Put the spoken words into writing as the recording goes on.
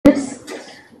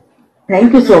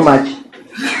Thank you so much.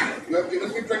 You have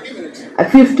given me 20 minutes.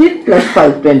 15 plus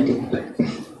 5, 20.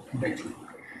 Thank you.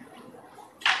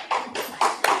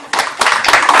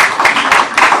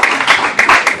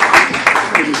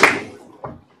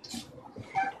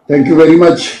 Thank you very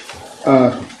much.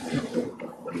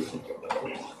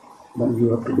 Then you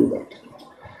have to do that.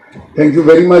 Thank you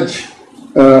very much,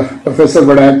 Professor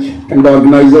Badach and the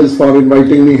organizers for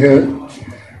inviting me here.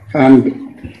 And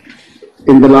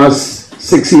in the last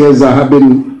 6 years, I have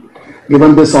been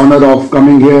given this honor of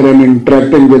coming here and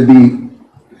interacting with the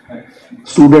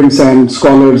students and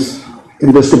scholars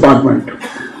in this department.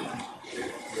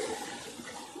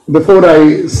 Before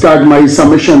I start my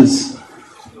submissions,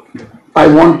 I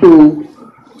want to,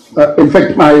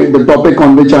 the topic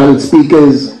on which I will speak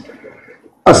is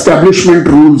Establishment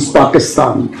Rules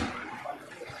Pakistan.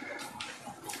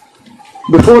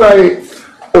 Before I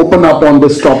open up on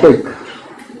this topic,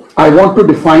 I want to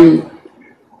define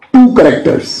two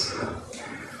characters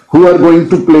who are going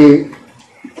to play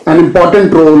an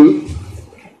important role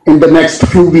in the next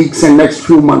few weeks and next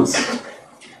few months.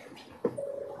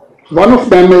 One of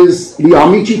them is the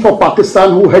Army Chief of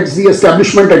Pakistan who heads the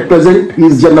establishment at present. He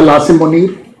is General Asim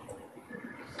Munir.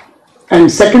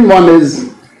 And second one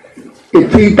is a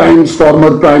 3 times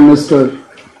former Prime Minister,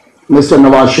 Mr.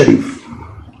 Nawaz Sharif.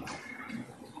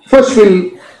 First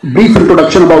we'll brief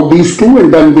introduction about these two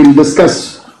and then we'll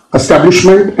discuss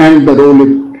establishment and the role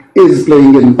it is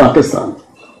playing in Pakistan.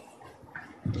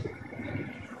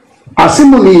 Asim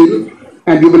Munir,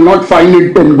 and you will not find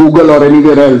it in Google or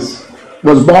anywhere else,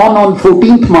 was born on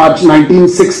 14th March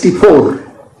 1964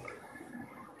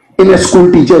 in a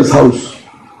school teacher's house.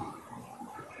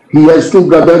 He has 2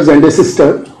 brothers and a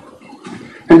sister,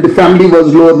 and the family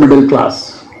was lower middle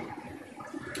class.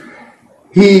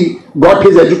 He got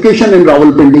his education in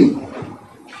Rawalpindi,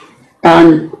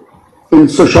 and in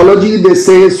sociology they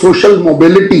say social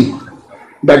mobility,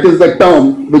 that is the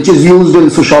term which is used in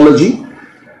sociology.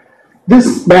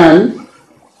 This man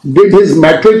did his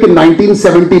matric in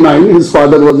 1979, his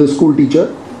father was a school teacher,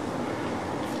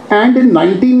 and in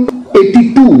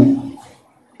 1982,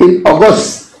 in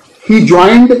August, he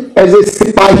joined as a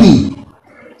Sipahi,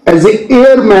 as an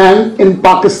airman in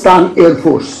Pakistan Air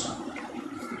Force.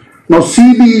 Now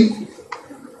see the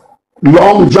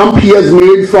long jump he has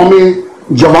made from a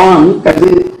Jawan,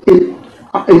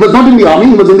 he was not in the army,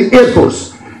 he was in the Air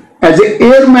Force. As an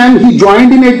airman, he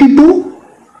joined in 82.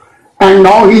 And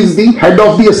now he is the head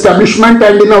of the establishment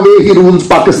and in a way he rules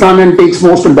Pakistan and takes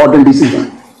most important decisions.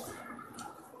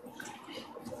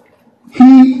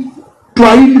 He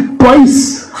tried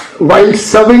twice while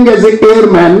serving as an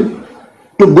airman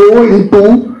to go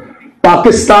into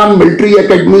Pakistan Military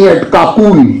Academy at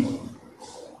Kabul.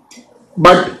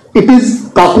 But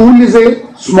Kabul is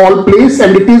a small place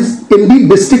and it is in the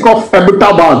district of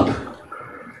Abbottabad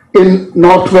in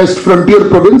northwest frontier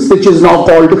province, which is now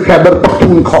called Khyber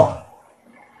Pakhtunkhwa.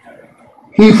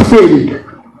 He failed,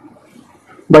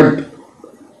 but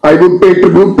I would pay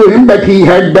tribute to him that he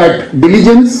had that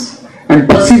diligence and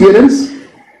perseverance.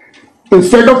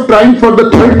 Instead of trying for the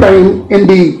 3rd time in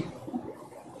the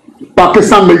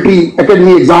Pakistan Military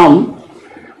Academy exam,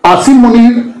 Asim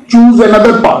Munir chose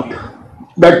another path.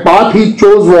 That path he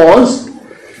chose was,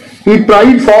 he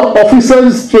tried for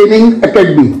Officers Training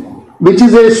Academy, which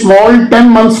is a small 10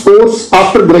 months course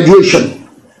after graduation.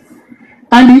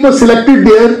 And he was selected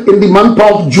there in the month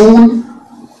of June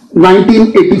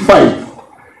 1985.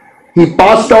 He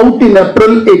passed out in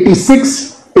April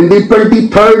 86 in the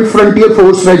 23rd Frontier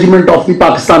Force Regiment of the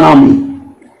Pakistan Army.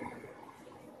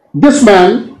 This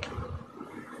man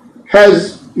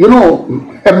has,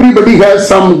 everybody has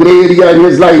some grey area in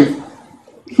his life.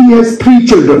 He has 3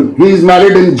 children. He is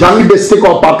married in Jang district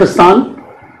of Pakistan.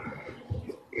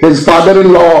 His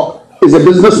father-in-law is a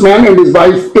businessman and his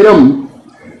wife Iram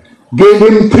gave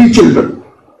him 3 children,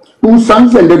 2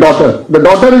 sons and a daughter. The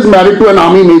daughter is married to an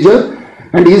army major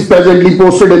and he is presently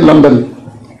posted in London.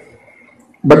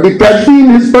 But the tragedy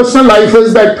in his personal life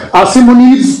is that Asim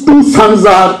Munir's 2 sons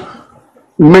are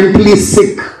mentally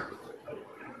sick.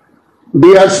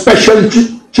 They are special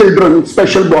children,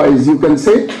 special boys, you can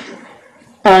say.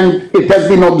 And it has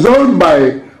been observed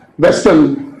by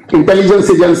Western intelligence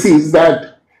agencies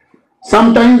that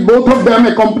sometimes both of them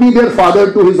accompany their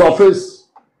father to his office.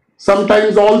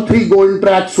 Sometimes all 3 go in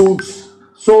track suits.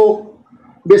 So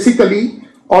basically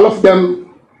all of them,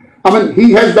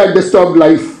 he has that disturbed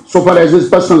life so far as his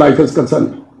personal life is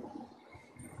concerned.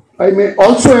 I may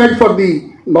also add for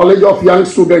the knowledge of young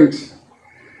students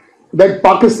that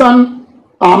Pakistan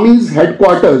Army's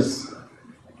headquarters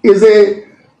is a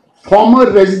former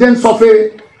residence of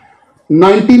a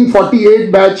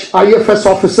 1948 batch IFS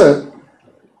officer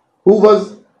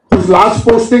whose last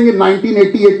posting in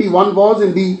 1980-81 was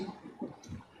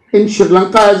in Sri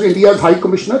Lanka as India's High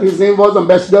Commissioner. His name was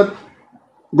Ambassador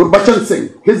Gurbachan Singh.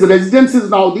 His residence is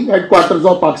now the headquarters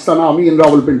of Pakistan Army in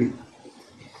Rawalpindi.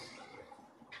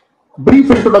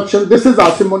 Brief introduction. This is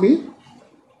Asim Munir.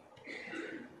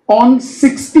 On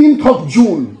 16th of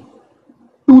June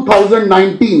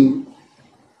 2019,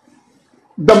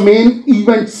 the main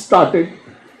event started.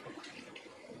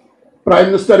 Prime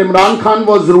Minister Imran Khan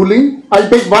was ruling. I'll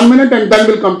take 1 minute and then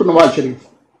we'll come to Nawaz Sharif.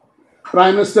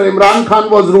 Prime Minister Imran Khan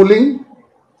was ruling.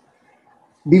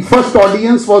 The first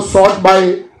audience was sought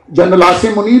by General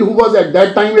Asim Munir, who was at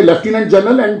that time a Lieutenant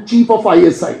General and Chief of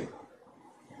ISI.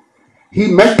 He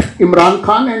met Imran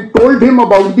Khan and told him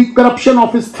about the corruption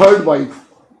of his third wife.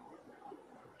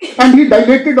 And he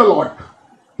dilated a lot.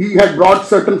 He had brought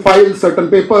certain files, certain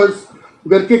papers,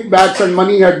 where kickbacks and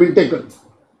money had been taken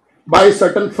by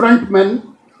certain front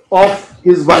men of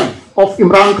his wife, of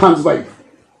Imran Khan's wife.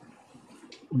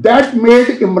 That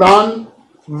made Imran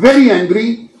very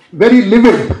angry, very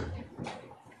livid.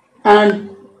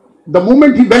 And the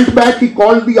moment he went back, he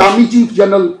called the Army Chief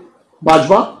General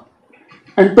Bajwa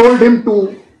and told him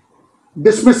to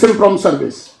dismiss him from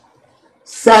service,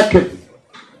 sack him.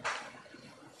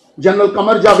 General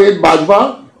Qamar Javed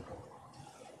Bajwa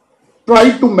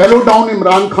tried to mellow down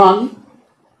Imran Khan,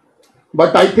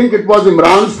 but I think it was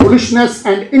Imran's foolishness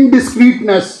and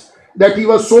indiscreetness that he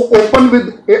was so open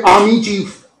with an army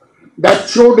chief that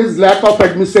showed his lack of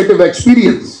administrative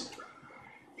experience.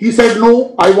 He said,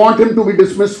 no, I want him to be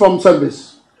dismissed from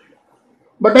service.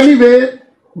 But anyway,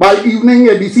 by evening,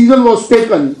 a decision was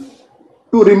taken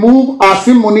to remove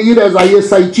Asim Munir as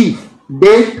ISI chief.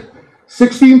 Date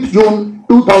 16th June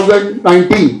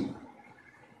 2019.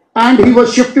 And he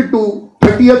was shifted to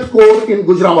 30th Corps in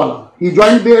Gujranwala. He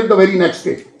joined there the very next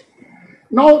day.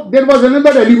 Now, there was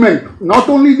another element, not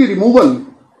only the removal.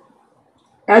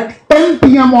 At 10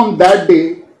 p.m. on that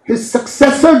day, his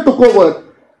successor took over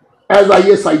as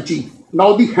ISI chief.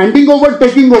 Now, the handing over,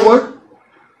 taking over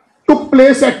took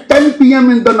place at 10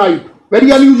 p.m. in the night. Very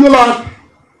unusual art,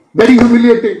 very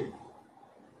humiliating.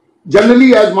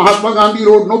 Generally, as Mahatma Gandhi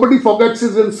wrote, nobody forgets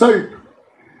his insult.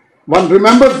 One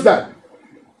remembers that.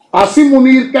 Asim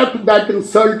Munir kept that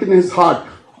insult in his heart.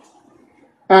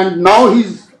 And now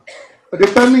he's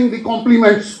returning the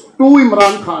compliments to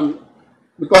Imran Khan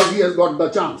because he has got the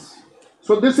chance.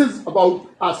 So this is about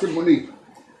Asim Munir.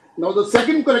 Now the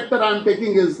second character I am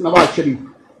taking is Nawaz Sharif.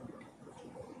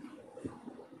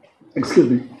 Excuse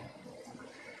me.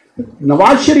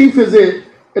 Nawaz Sharif is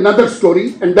another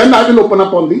story, and then I will open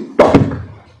up on the topic.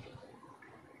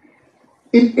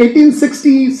 In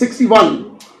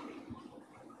 1860-61,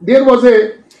 there was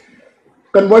a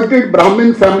converted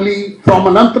Brahmin family from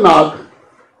Anantnag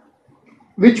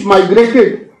which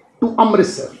migrated to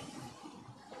Amritsar.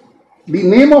 The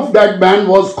name of that man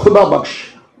was Khuda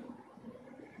Baksh.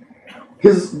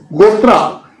 His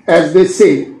gotra, as they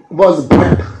say, was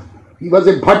Bhatt. He was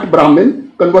a Bhatt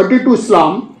Brahmin, converted to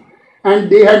Islam, and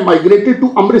they had migrated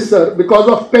to Amritsar because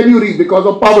of penury, because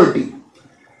of poverty.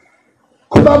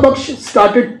 Khuda Baksh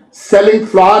started selling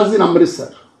flowers in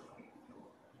Amritsar.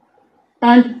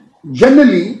 And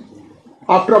generally,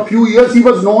 after a few years, he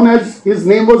was known as, his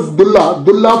name was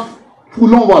Dullah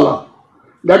Phoolon Wala.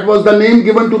 That was the name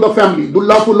given to the family,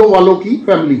 Dullah Phoolon Walo ki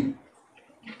family.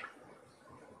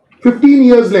 15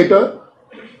 years later,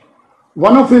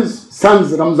 one of his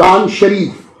sons, Ramzan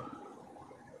Sharif,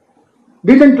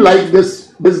 didn't like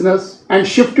this business and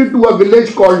shifted to a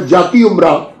village called Jati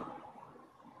Umrah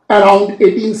around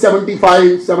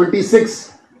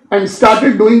 1875-76 and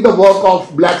started doing the work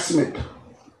of blacksmith.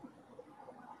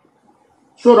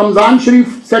 So Ramzan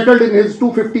Sharif settled in his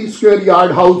 250 square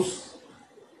yard house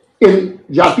in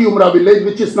Jati Umrah village,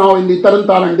 which is now in the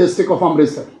Tarantaran district of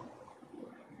Amritsar.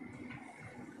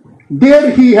 There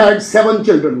he had 7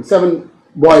 children, 7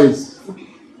 boys.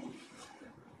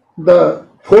 The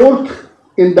fourth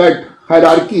in that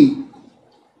hierarchy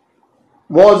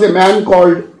was a man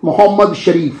called Muhammad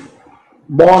Sharif,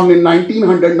 born in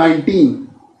 1919.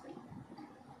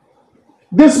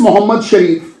 This Muhammad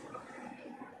Sharif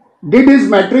did his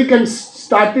matric and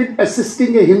started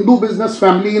assisting a Hindu business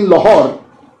family in Lahore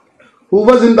who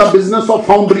was in the business of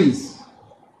foundries.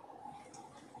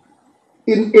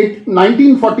 In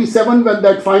 1947, when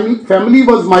that family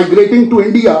was migrating to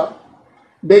India,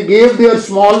 they gave their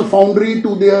small foundry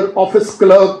to their office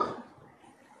clerk,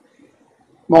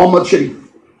 Muhammad Sharif.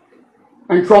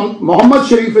 And from Muhammad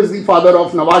Sharif is the father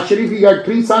of Nawaz Sharif. He had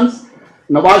 3 sons,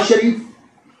 Nawaz Sharif,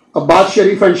 Abbas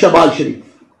Sharif and Shahbaz Sharif.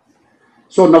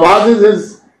 So Nawaz is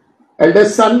his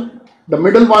eldest son, the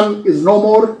middle one is no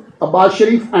more, Abbas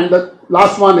Sharif, and the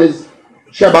last one is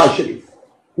Shehbaz Sharif,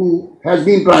 who has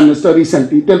been Prime Minister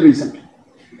recently, till recently.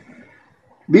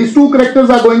 These two characters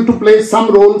are going to play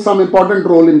some role, some important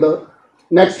role in the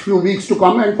next few weeks to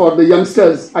come, and for the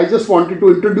youngsters, I just wanted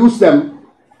to introduce them,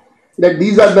 that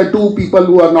these are the two people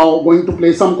who are now going to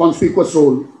play some conspicuous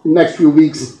role in next few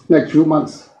weeks, next few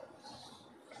months.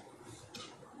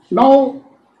 Now,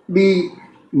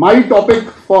 my topic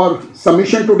for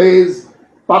submission today is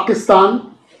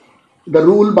Pakistan, the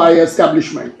rule by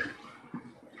establishment.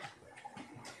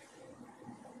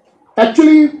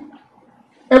 Actually,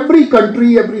 every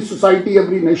country, every society,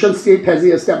 every nation state has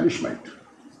a establishment.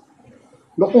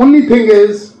 The only thing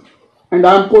is, and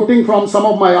I am quoting from some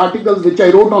of my articles which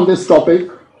I wrote on this topic,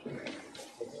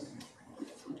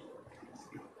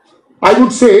 I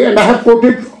would say, and I have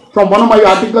quoted from one of my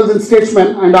articles in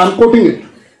Statesman, and I am quoting it.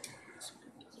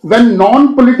 When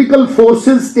non-political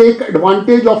forces take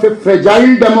advantage of a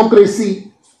fragile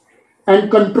democracy and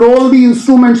control the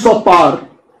instruments of power,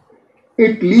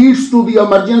 it leads to the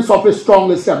emergence of a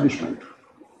strong establishment.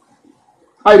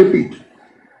 I repeat,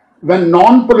 when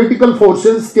non-political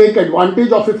forces take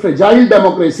advantage of a fragile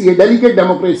democracy, a delicate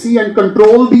democracy, and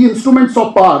control the instruments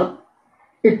of power,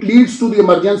 it leads to the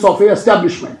emergence of a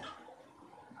establishment.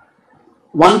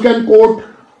 One can quote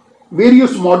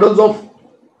various models of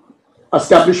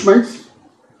establishments.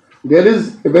 There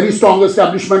is a very strong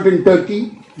establishment in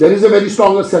Turkey. There is a very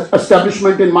strong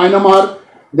establishment in Myanmar.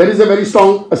 There is a very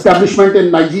strong establishment in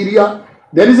Nigeria.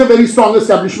 There is a very strong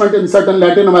establishment in certain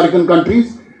Latin American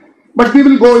countries. But we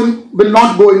will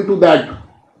not go into that.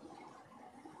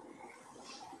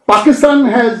 Pakistan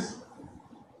has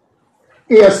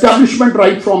a establishment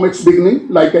right from its beginning,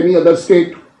 like any other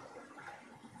state.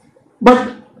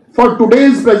 But for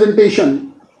today's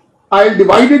presentation, I'll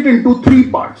divide it into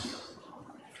three parts.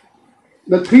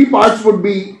 The three parts would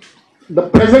be the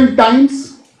present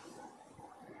times,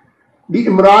 the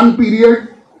Imran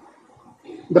period,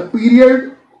 the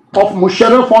period of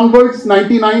Musharraf onwards,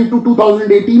 99 to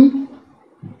 2018,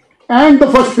 and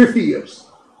the first 50 years.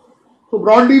 So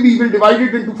broadly, we will divide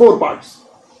it into four parts.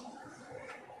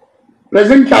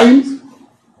 Present times,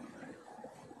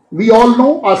 we all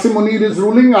know Asim Munir is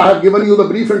ruling. I have given you the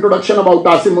brief introduction about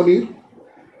Asim Munir.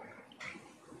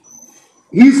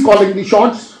 He is calling the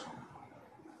shots.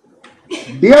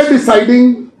 They are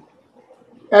deciding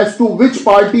as to which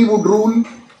party would rule,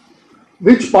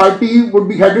 which party would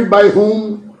be headed by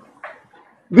whom,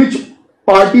 which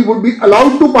party would be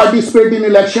allowed to participate in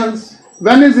elections,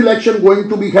 when is election going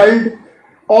to be held.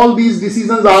 All these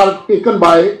decisions are taken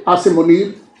by Asim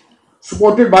Munir,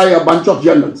 supported by a bunch of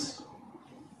generals.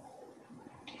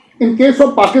 In case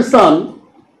of Pakistan,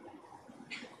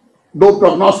 though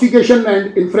prognostication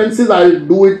and inferences, I'll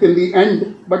do it in the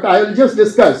end, but I'll just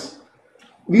discuss.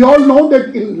 We all know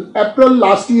that in April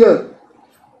last year,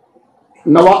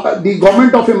 the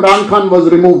government of Imran Khan was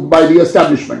removed by the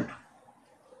establishment.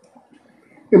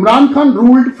 Imran Khan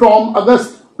ruled from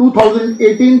August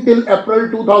 2018 till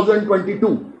April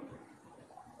 2022.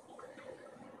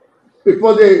 It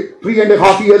was a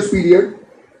 3.5 years period.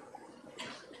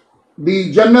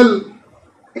 The general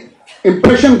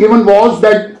impression given was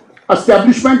that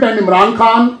establishment and Imran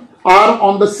Khan are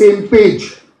on the same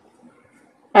page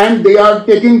and they are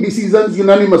taking decisions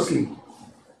unanimously.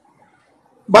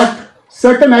 But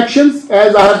certain actions,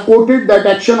 as I have quoted that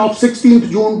action of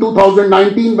 16th June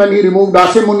 2019 when he removed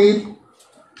Asim Munir,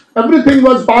 everything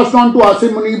was passed on to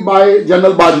Asim Munir by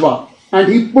General Bajwa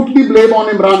and he put the blame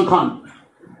on Imran Khan.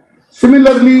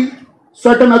 Similarly,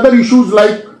 certain other issues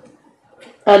like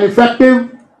an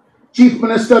effective chief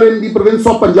minister in the province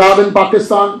of Punjab in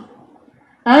Pakistan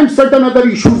and certain other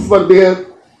issues were there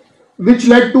which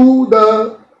led to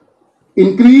the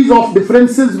increase of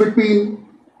differences between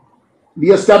the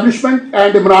establishment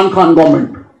and Imran Khan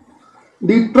government.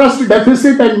 The trust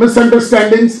deficit and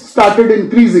misunderstandings started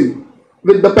increasing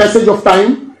with the passage of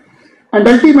time, and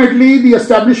ultimately the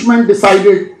establishment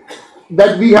decided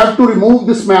that we have to remove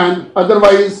this man,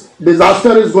 otherwise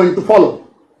disaster is going to follow.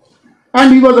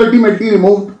 And he was ultimately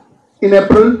removed in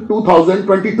April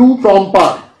 2022 from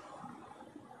power.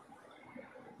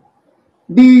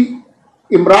 The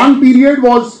Imran period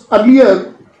was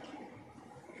earlier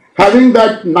having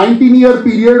that 19-year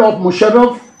period of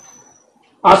Musharraf,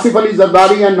 Asif Ali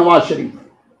Zardari and Nawaz Sharif.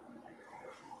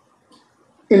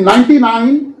 In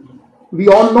 99, we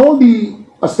all know the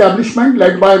establishment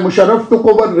led by Musharraf took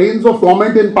over reins of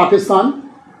government in Pakistan.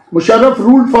 Musharraf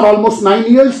ruled for almost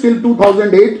 9 years till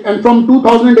 2008, and from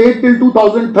 2008 till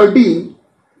 2013,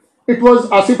 it was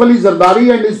Asif Ali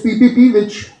Zardari and his PPP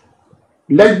which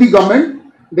led the government.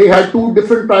 They had two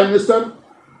different prime ministers.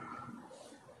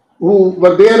 who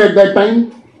were there at that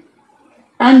time.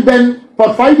 And then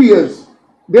for 5 years,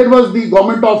 there was the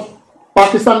government of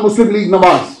Pakistan Muslim League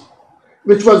Nawaz,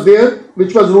 which was there,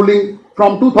 which was ruling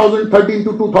from 2013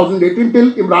 to 2018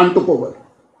 till Imran took over.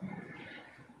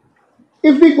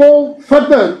 If we go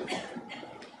further,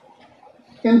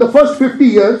 in the first 50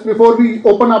 years, before we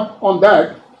open up on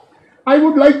that, I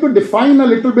would like to define a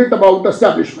little bit about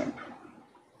establishment.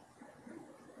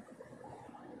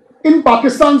 In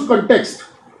Pakistan's context,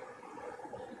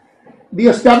 the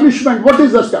establishment, what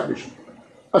is establishment?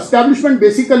 Establishment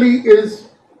basically is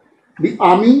the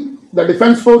army, the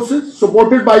defense forces,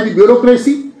 supported by the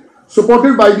bureaucracy,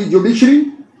 supported by the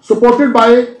judiciary, supported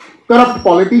by corrupt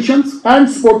politicians, and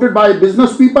supported by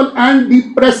business people and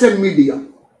the press and media.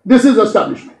 This is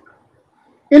establishment.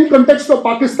 In context of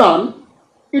Pakistan,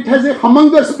 it has a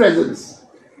humongous presence.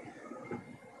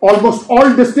 Almost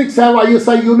all districts have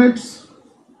ISI units.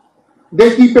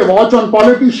 They keep a watch on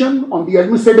politicians, on the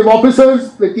administrative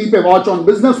officers, they keep a watch on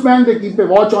businessmen, they keep a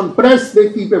watch on press,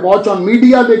 they keep a watch on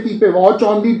media, they keep a watch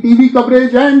on the TV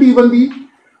coverage and even the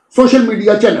social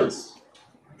media channels.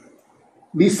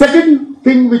 The second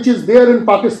thing which is there in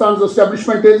Pakistan's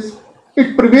establishment is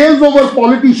it prevails over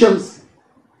politicians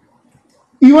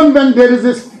even when there is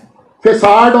a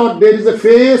facade or there is a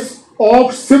face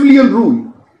of civilian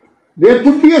rule. There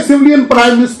could be a civilian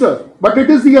prime minister, but it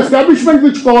is the establishment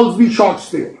which calls the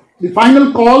shots there. The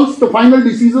final calls, the final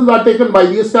decisions are taken by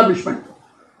the establishment.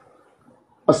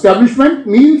 Establishment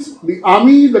means the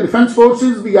army, the defense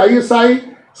forces, the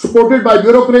ISI, supported by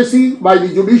bureaucracy, by the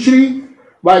judiciary,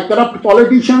 by corrupt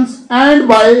politicians, and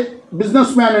by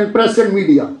businessmen and press and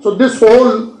media. So this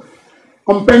whole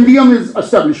compendium is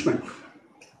establishment.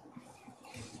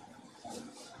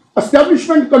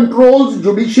 Establishment controls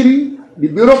judiciary, the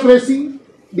bureaucracy,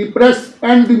 the press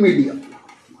and the media.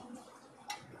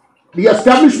 The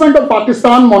establishment of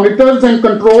Pakistan monitors and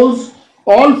controls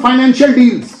all financial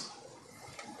deals,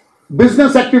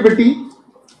 business activity,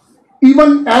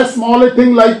 even as small a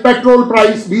thing like petrol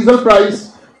price, diesel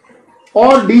price,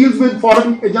 or deals with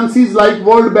foreign agencies like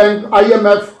World Bank,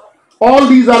 IMF. All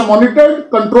these are monitored,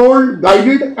 controlled,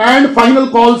 guided, and final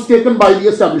calls taken by the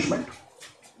establishment.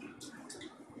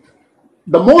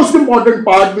 The most important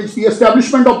part which the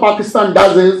establishment of Pakistan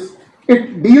does is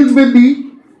it deals with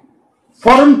the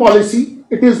foreign policy.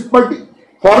 It is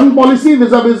foreign policy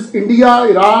vis-a-vis India,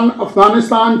 Iran,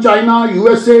 Afghanistan, China,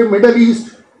 USA, Middle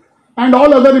East, and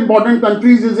all other important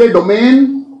countries is a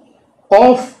domain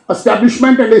of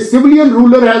establishment, and a civilian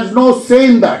ruler has no say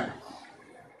in that.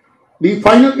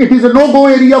 It is a no-go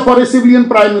area for a civilian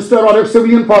prime minister or a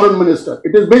civilian foreign minister.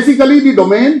 It is basically the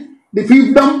domain, the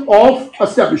fiefdom of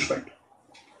establishment.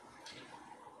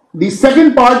 The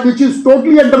second part, which is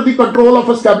totally under the control of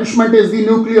establishment, is the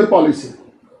nuclear policy.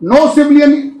 No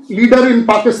civilian leader in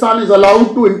Pakistan is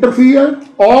allowed to interfere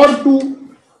or to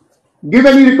give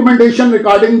any recommendation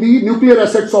regarding the nuclear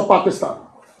assets of Pakistan.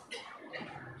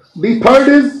 The third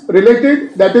is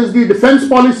related, that is the defense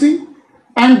policy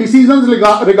and decisions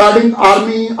regarding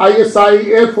army,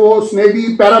 ISI, Air Force,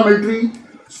 Navy, paramilitary,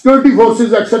 security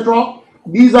forces, etc.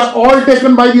 These are all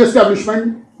taken by the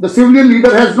establishment. The civilian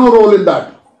leader has no role in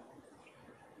that.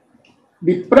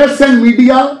 The press and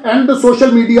media and the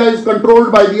social media is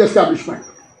controlled by the establishment.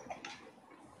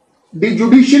 The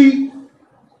judiciary,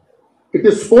 it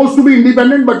is supposed to be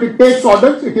independent, but it takes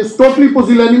orders. It is totally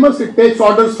pusillanimous. It takes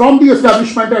orders from the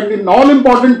establishment, and in all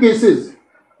important cases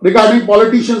regarding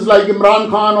politicians like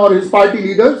Imran Khan or his party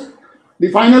leaders,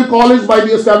 the final call is by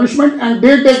the establishment, and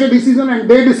they take a decision and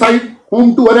they decide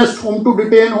whom to arrest, whom to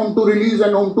detain, whom to release,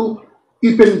 and whom to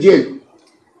keep in jail.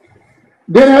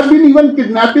 There have been even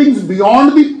kidnappings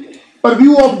beyond the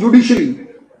purview of judiciary.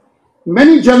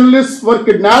 Many journalists were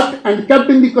kidnapped and kept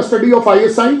in the custody of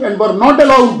ISI and were not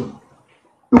allowed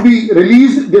to be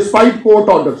released despite court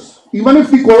orders. Even if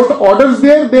the court orders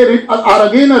there, they are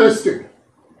again arrested.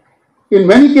 In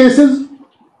many cases,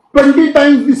 20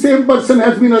 times the same person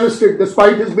has been arrested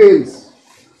despite his bails.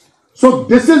 So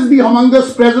this is the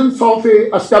humongous presence of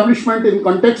a establishment in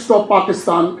context of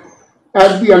Pakistan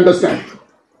as we understand.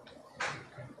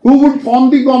 Who would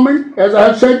form the government? As I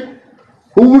have said,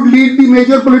 who would lead the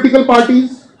major political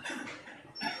parties?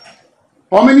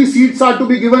 How many seats are to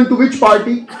be given to which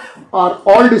party? Are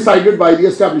all decided by the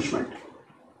establishment.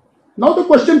 Now the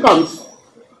question comes,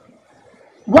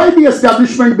 why the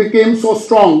establishment became so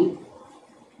strong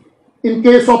in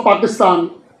case of Pakistan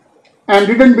and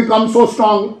didn't become so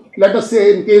strong, let us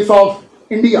say, in case of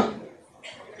India?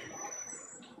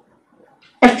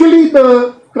 Actually,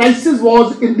 the crisis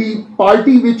was in the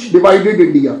party which divided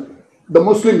India, the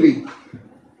Muslim League.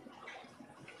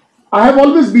 I have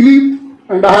always believed,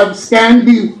 and I have scanned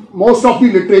the most of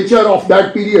the literature of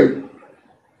that period.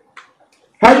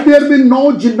 Had there been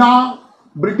no Jinnah,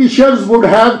 Britishers would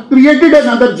have created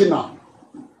another Jinnah.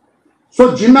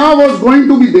 So Jinnah was going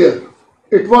to be there.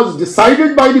 It was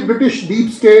decided by the British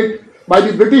deep state, by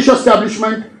the British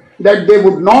establishment, that they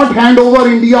would not hand over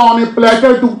India on a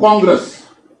platter to Congress.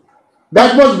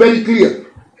 That was very clear.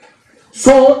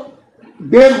 So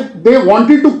they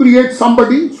wanted to create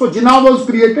somebody, so Jinnah was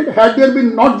created. Had there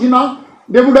been not Jinnah,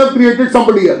 they would have created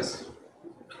somebody else.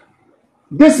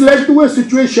 This led to a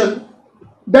situation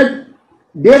that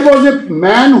there was a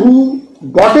man who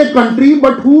got a country,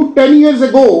 but who 10 years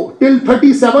ago, till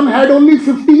 37, had only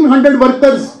 1500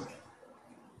 workers.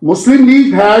 Muslim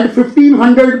League had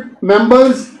 1500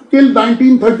 members till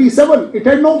 1937. It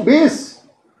had no base.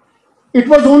 It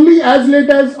was only as late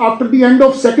as after the end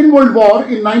of Second World War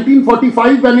in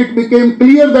 1945, when it became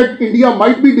clear that India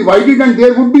might be divided and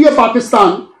there would be a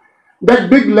Pakistan, that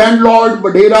big landlord,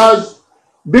 Vadheras,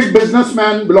 big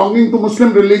businessmen belonging to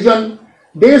Muslim religion,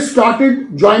 they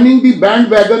started joining the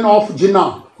bandwagon of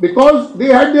Jinnah because they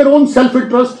had their own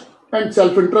self-interest, and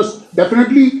self-interest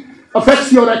definitely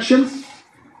affects your actions.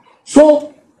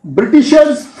 So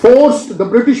Britishers forced, the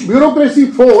British bureaucracy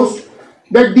forced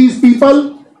that these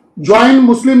people join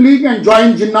Muslim League and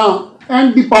join Jinnah,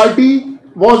 and the party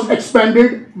was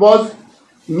expanded, was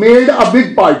made a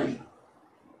big party.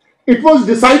 It was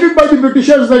decided by the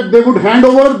Britishers that they would hand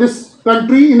over this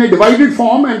country in a divided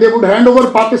form and they would hand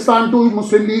over Pakistan to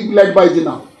Muslim League led by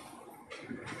Jinnah.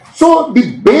 So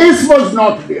the base was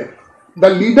not there.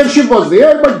 The leadership was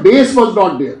there, but base was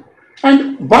not there.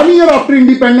 And 1 year after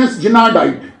independence, Jinnah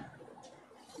died.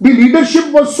 The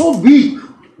leadership was so weak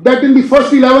that in the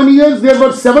first 11 years, there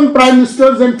were 7 prime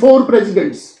ministers and 4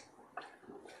 presidents.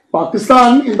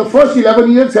 Pakistan in the first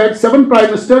 11 years had 7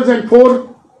 prime ministers and 4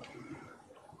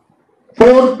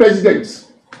 presidents.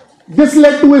 This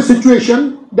led to a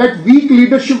situation that weak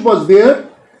leadership was there,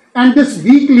 and this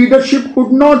weak leadership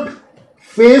could not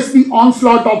face the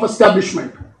onslaught of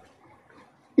establishment.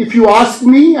 If you ask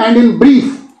me, and in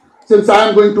brief, since I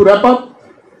am going to wrap up,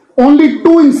 only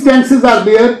 2 instances are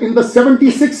there in the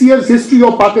 76 years history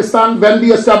of Pakistan when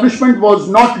the establishment was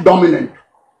not dominant.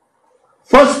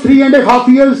 First 3.5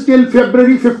 years till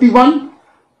February 51.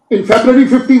 In February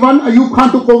 51, Ayub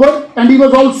Khan took over, and he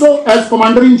was also as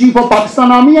Commander-in-Chief of Pakistan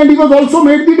Army, and he was also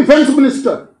made the Defence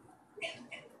Minister.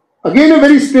 Again, a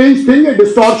very strange thing, a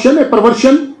distortion, a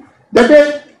perversion, that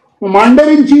a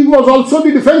Commander-in-Chief was also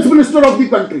the Defence Minister of the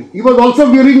country. He was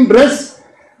also wearing dress,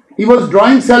 he was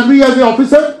drawing salary as an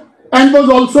officer, and was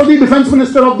also the Defence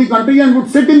Minister of the country, and would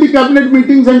sit in the cabinet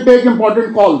meetings and take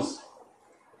important calls.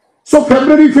 So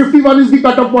February 51 is the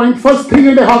cut-off point. First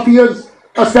 3.5 years,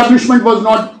 establishment was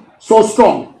not so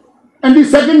strong. And the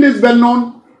second is well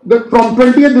known, that from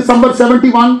 20th December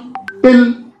 71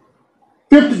 till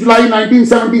 5th July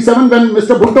 1977, when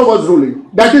Mr. Bhutto was ruling.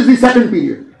 That is the second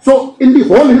period. So in the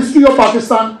whole history of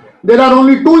Pakistan, there are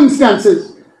only 2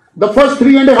 instances. The first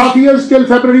 3.5 years till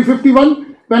February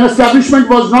 51, when establishment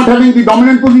was not having the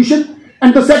dominant position,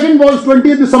 and the second was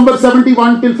 20th December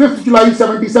 71 till 5th July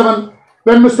 77,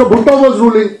 when Mr. Bhutto was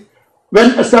ruling,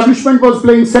 when establishment was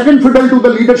playing second fiddle to the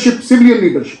leadership, civilian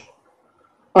leadership.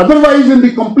 Otherwise, in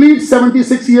the complete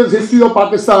 76 years history of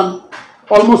Pakistan,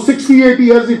 almost 68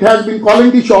 years it has been calling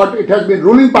the shot, it has been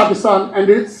ruling Pakistan, and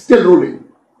it's still ruling.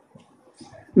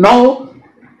 Now,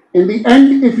 in the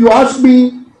end, if you ask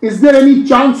me, is there any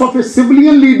chance of a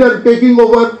civilian leader taking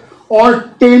over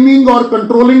or taming or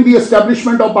controlling the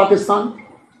establishment of Pakistan?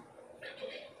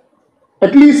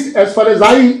 At least as far as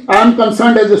I am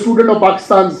concerned as a student of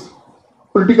Pakistan's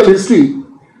political history,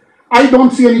 I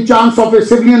don't see any chance of a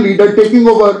civilian leader taking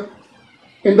over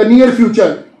in the near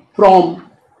future from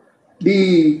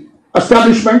the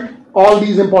establishment all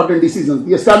these important decisions.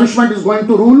 The establishment is going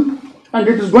to rule, and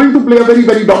it is going to play a very,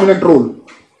 very dominant role.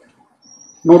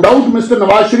 No doubt Mr.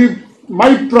 Nawaz Sharif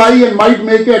might try and might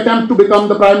make an attempt to become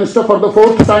the Prime Minister for the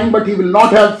 4th time, but he will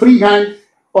not have free hand,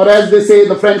 or as they say in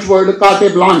the French word,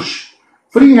 carte blanche,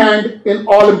 free hand in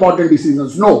all important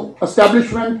decisions. No,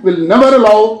 establishment will never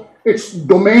allow its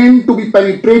domain to be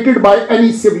penetrated by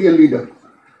any civilian leader.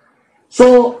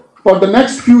 So for the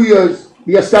next few years,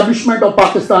 the establishment of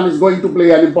Pakistan is going to play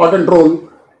an important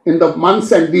role in the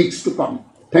months and weeks to come.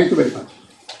 Thank you very much.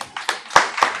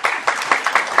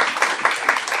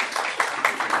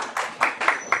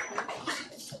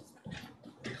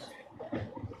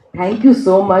 Thank you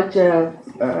so much,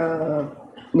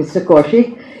 Mr.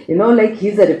 Kaushik. You know, like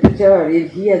he's a reporter,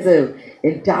 he has a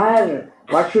entire,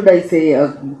 what should I say,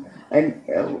 a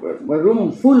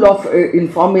room full of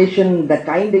information, the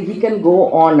kind that he can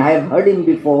go on. I have heard him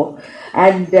before.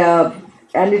 And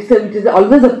and it is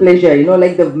always a pleasure,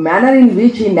 like the manner in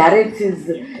which he narrates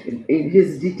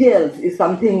his details is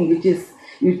something which is,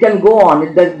 you can go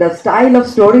on. The style of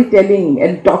storytelling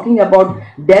and talking about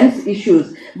dense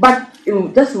issues. But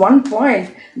just one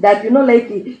point, that like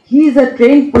he is a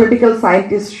trained political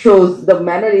scientist, shows the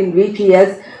manner in which he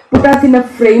has put us in a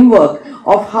framework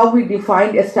of how we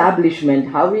define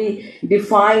establishment, how we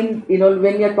define,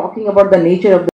 when we are talking about the nature of the